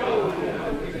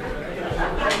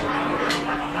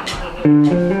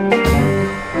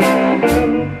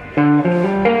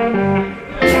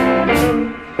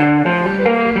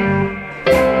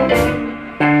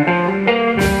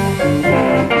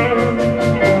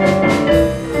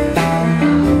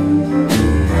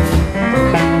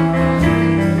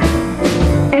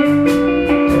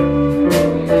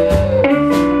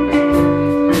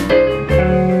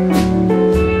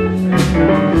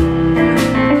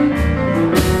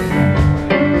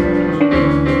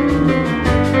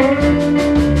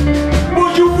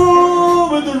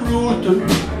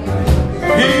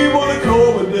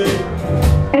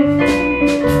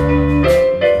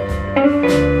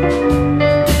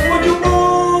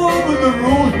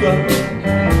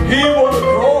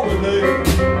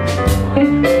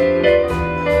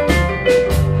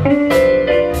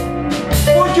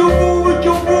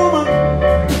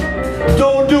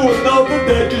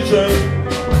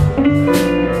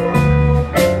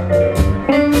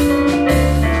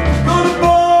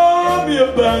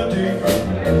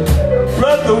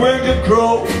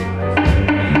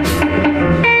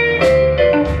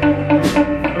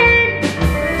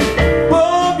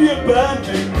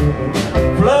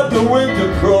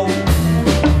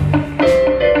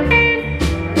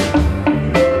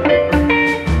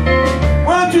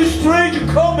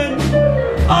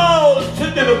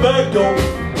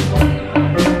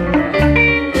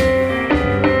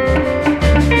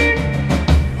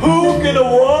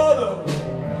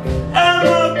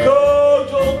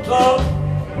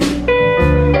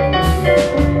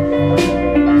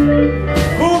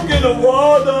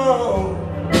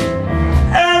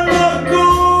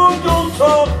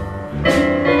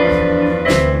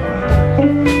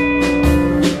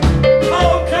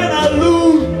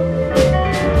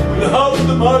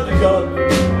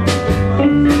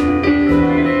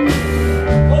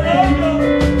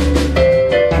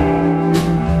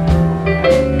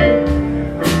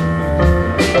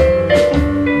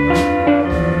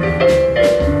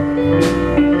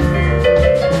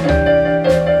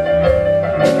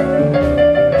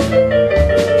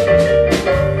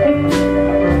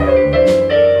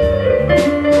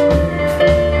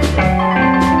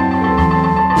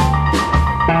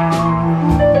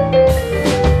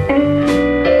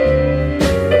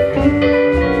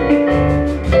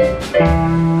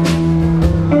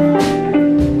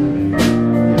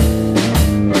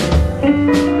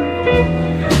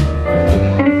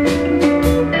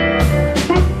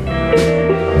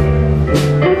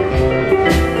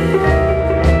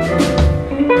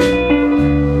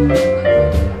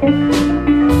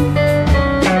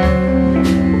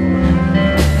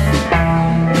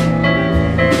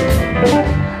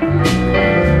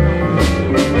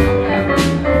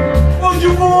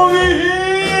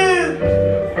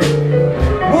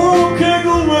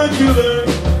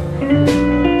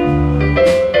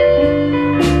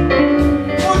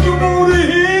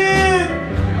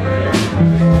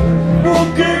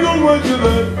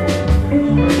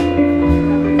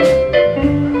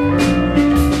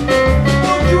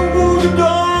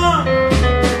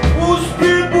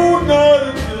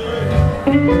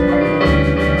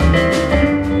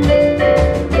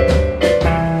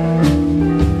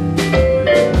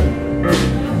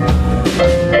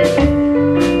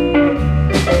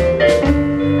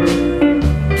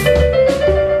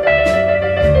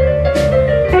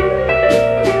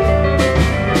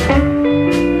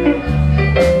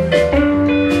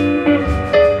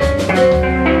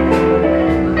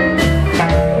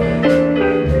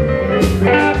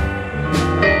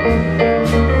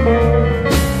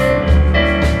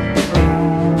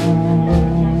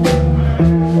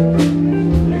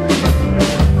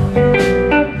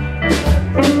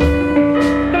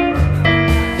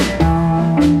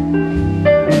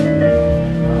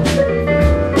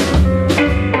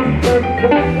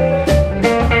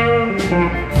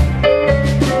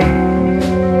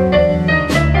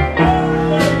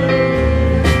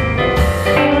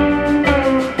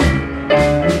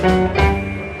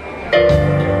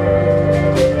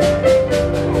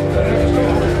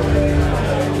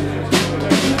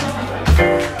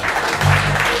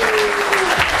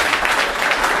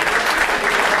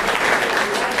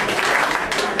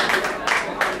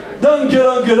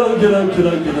 dank je, dank je, dank je,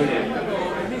 dank je, dank je.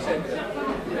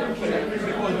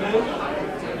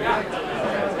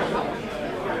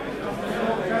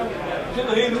 Zit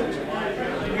er heen?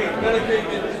 Ben ik even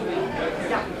in?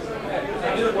 Ja.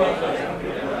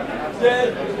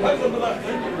 Hij van de nacht,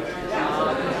 hè?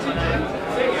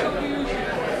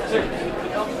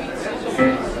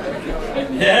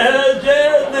 Yes,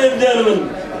 yes, ladies and gentlemen.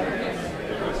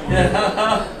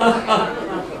 Ja,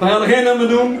 we gaan er geen nummer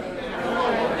doen.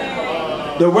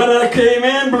 The When I Came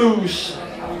In Blues.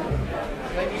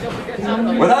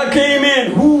 When I Came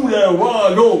In, who there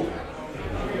was go.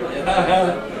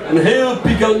 Ja, een heel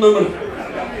pikant nummer.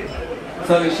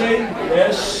 Zal ik zeggen?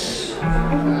 Yes.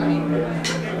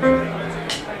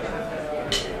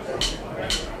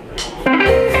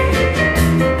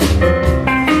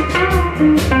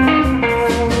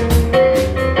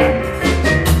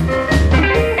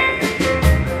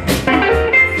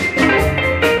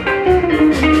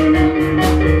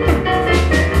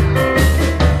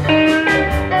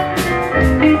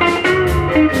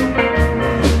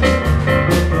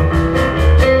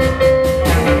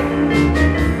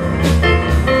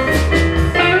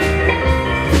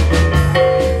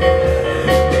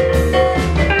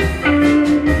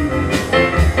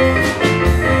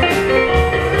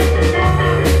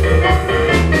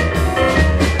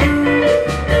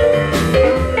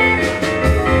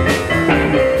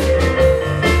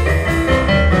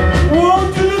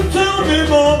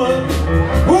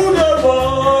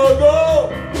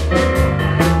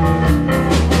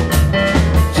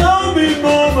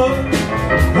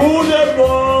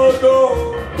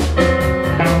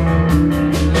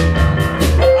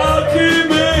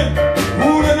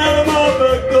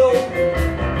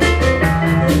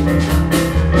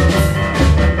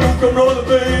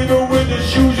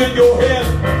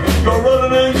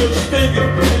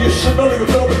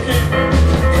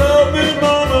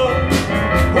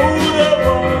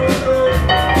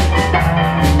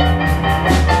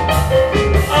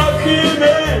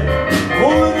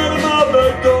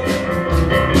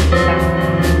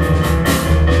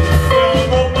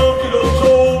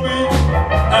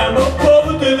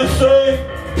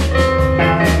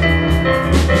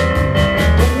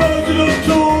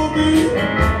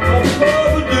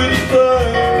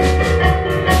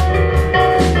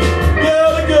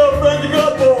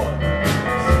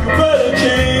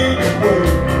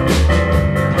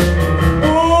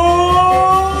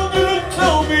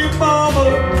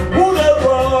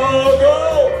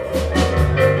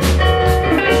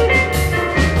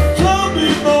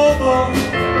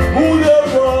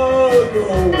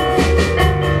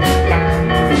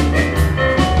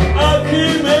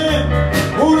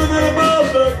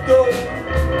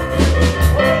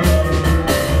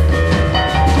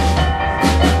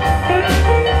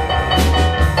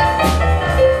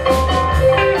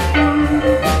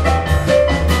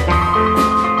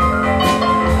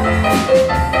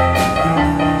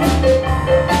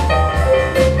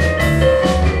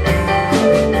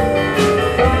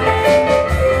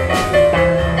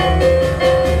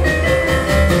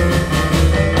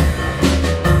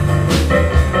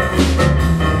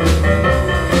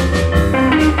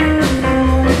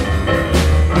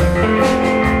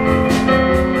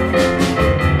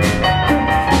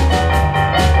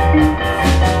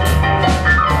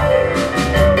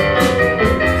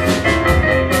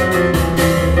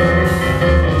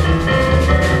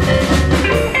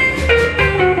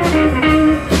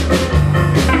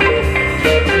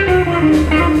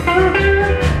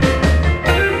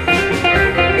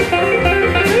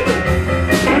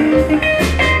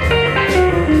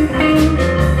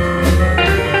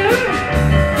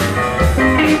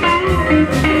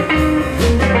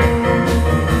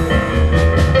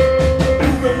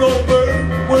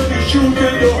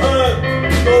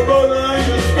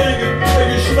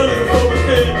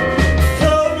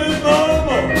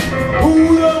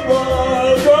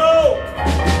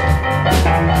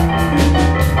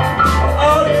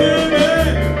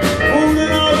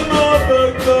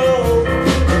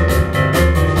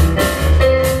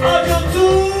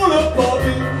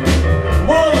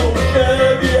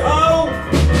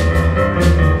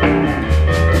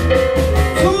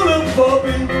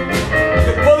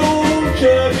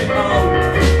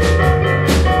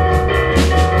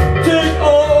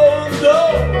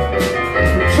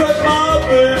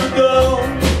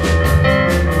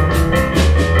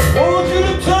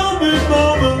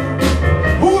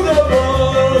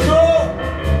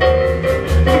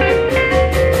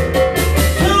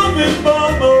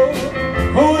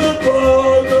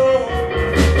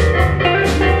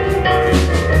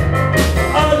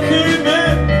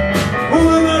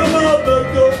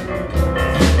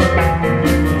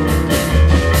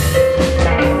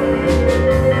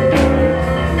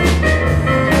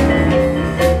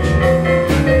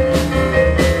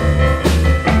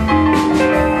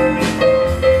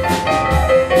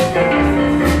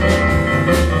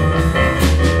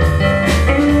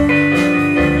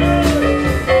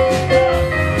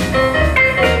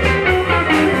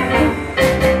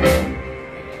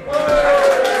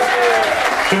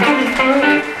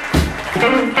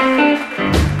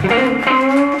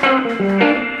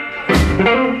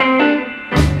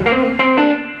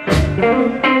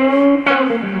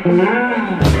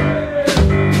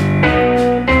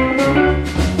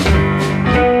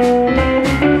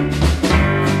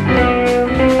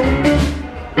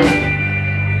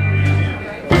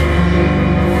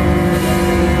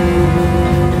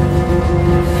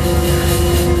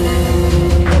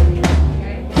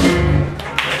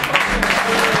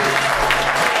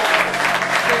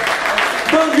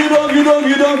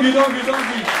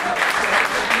 Dankie.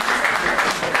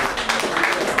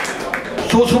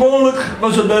 Zoals gewoonlijk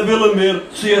was het bij Willem weer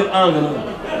zeer aangenaam.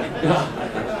 Ja.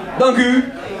 Dank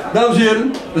u, dames en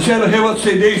heren. Er zijn nog heel wat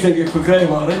cd's denk ik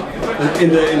verkrijgbaar hè? In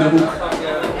de boek.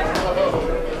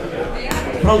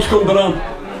 Frans komt eraan.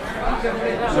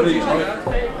 Sorry.